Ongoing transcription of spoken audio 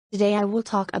Today I will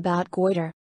talk about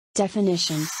goiter.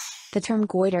 Definition. The term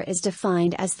goiter is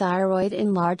defined as thyroid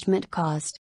enlargement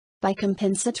caused by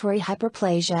compensatory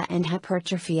hyperplasia and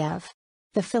hypertrophy of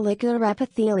the follicular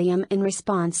epithelium in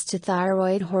response to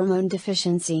thyroid hormone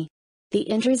deficiency.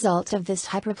 The end result of this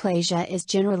hyperplasia is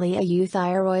generally a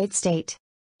euthyroid state.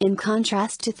 In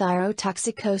contrast to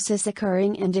thyrotoxicosis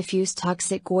occurring in diffuse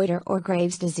toxic goiter or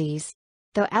Graves' disease,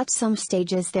 though at some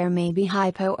stages there may be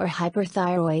hypo or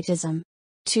hyperthyroidism.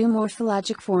 Two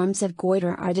morphologic forms of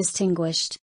goiter are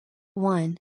distinguished.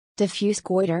 1. Diffuse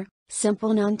goiter,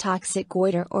 simple non-toxic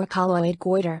goiter or colloid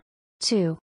goiter.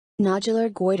 2.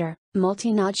 Nodular goiter,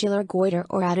 multinodular goiter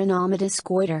or adenomatous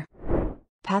goiter.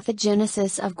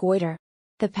 Pathogenesis of goiter.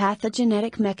 The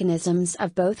pathogenetic mechanisms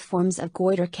of both forms of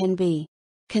goiter can be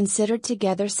considered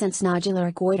together, since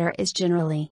nodular goiter is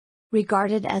generally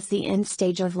regarded as the end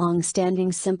stage of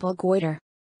long-standing simple goiter.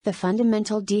 The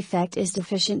fundamental defect is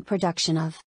deficient production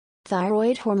of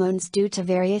thyroid hormones due to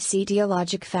various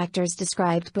etiologic factors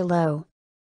described below.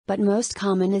 But most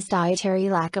common is dietary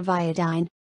lack of iodine.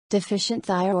 Deficient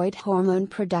thyroid hormone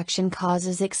production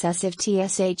causes excessive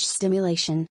TSH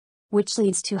stimulation, which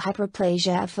leads to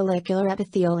hyperplasia of follicular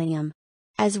epithelium,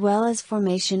 as well as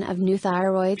formation of new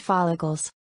thyroid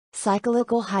follicles.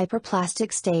 Cyclical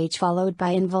hyperplastic stage followed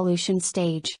by involution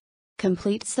stage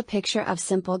completes the picture of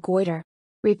simple goiter.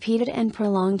 Repeated and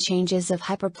prolonged changes of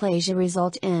hyperplasia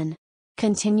result in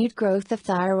continued growth of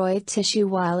thyroid tissue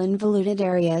while involuted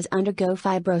areas undergo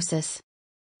fibrosis,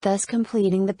 thus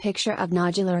completing the picture of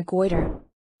nodular goiter.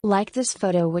 Like this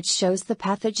photo, which shows the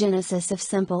pathogenesis of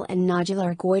simple and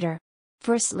nodular goiter.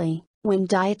 Firstly, when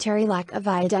dietary lack of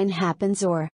iodine happens,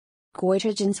 or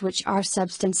goitrogens, which are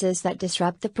substances that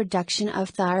disrupt the production of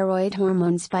thyroid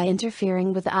hormones by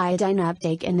interfering with iodine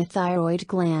uptake in the thyroid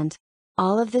gland.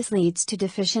 All of this leads to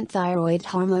deficient thyroid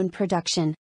hormone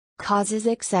production, causes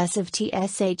excessive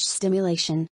TSH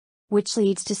stimulation, which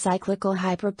leads to cyclical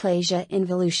hyperplasia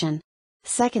involution.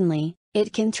 Secondly,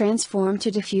 it can transform to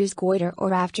diffuse goiter,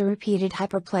 or after repeated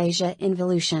hyperplasia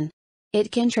involution,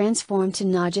 it can transform to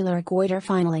nodular goiter.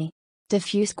 Finally,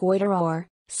 diffuse goiter or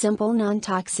simple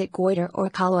non-toxic goiter or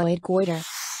colloid goiter.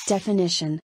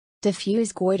 Definition.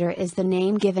 Diffuse goiter is the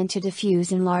name given to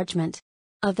diffuse enlargement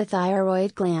of the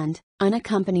thyroid gland,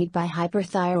 unaccompanied by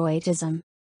hyperthyroidism.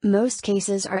 Most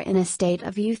cases are in a state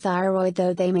of euthyroid,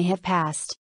 though they may have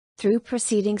passed through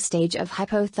preceding stage of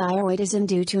hypothyroidism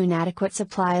due to inadequate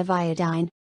supply of iodine.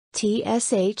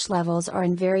 TSH levels are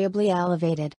invariably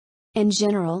elevated. In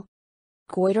general,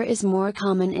 goiter is more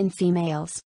common in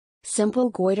females. Simple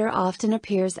goiter often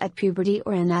appears at puberty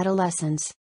or in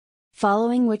adolescence,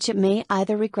 following which it may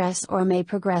either regress or may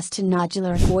progress to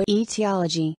nodular goiter.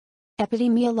 Etiology.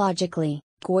 Epidemiologically,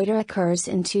 goiter occurs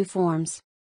in two forms.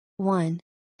 1.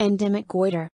 Endemic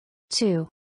goiter. 2.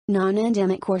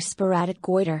 Non-endemic or sporadic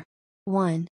goiter.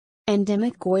 1.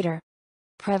 Endemic goiter.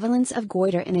 Prevalence of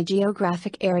goiter in a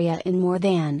geographic area in more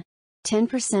than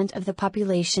 10% of the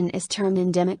population is termed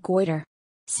endemic goiter.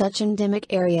 Such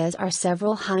endemic areas are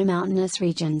several high mountainous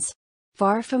regions,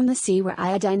 far from the sea, where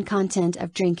iodine content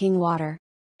of drinking water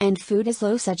and food is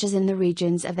low, such as in the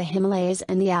regions of the Himalayas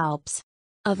and the Alps.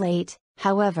 Of late,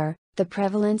 however, the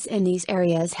prevalence in these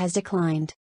areas has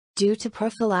declined due to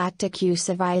prophylactic use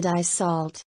of iodized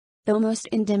salt. Though most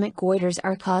endemic goiters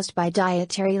are caused by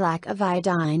dietary lack of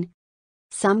iodine,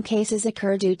 some cases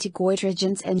occur due to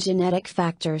goitrogens and genetic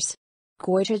factors.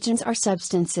 Goitrogens are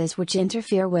substances which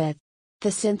interfere with the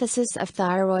synthesis of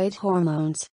thyroid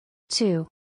hormones. 2.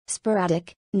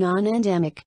 Sporadic,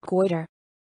 non-endemic goiter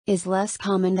is less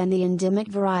common than the endemic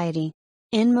variety.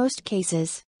 In most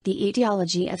cases, the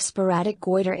etiology of sporadic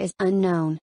goiter is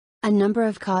unknown. A number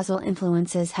of causal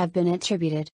influences have been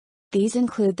attributed. These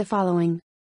include the following.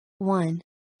 1.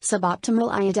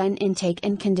 Suboptimal iodine intake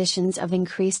in conditions of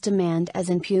increased demand,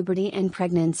 as in puberty and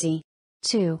pregnancy.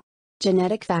 2.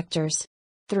 Genetic factors.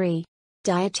 3.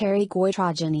 Dietary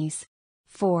goitrogens.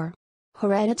 4.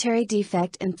 Hereditary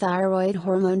defect in thyroid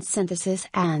hormone synthesis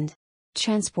and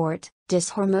transport,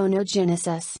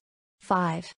 dyshormonogenesis.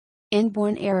 5.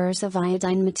 Inborn errors of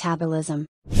iodine metabolism.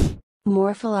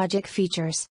 Morphologic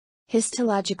features.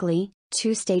 Histologically,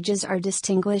 two stages are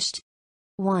distinguished.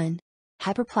 1.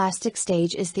 Hyperplastic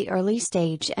stage is the early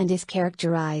stage and is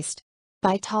characterized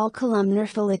by tall columnar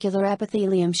follicular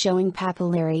epithelium showing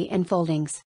papillary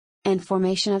enfoldings and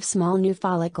formation of small new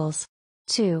follicles.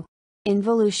 2.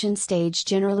 Involution stage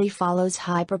generally follows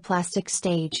hyperplastic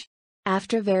stage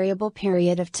after variable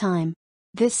period of time.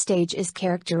 This stage is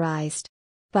characterized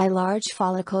by large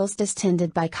follicles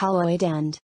distended by colloid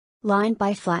end, lined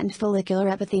by flattened follicular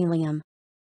epithelium.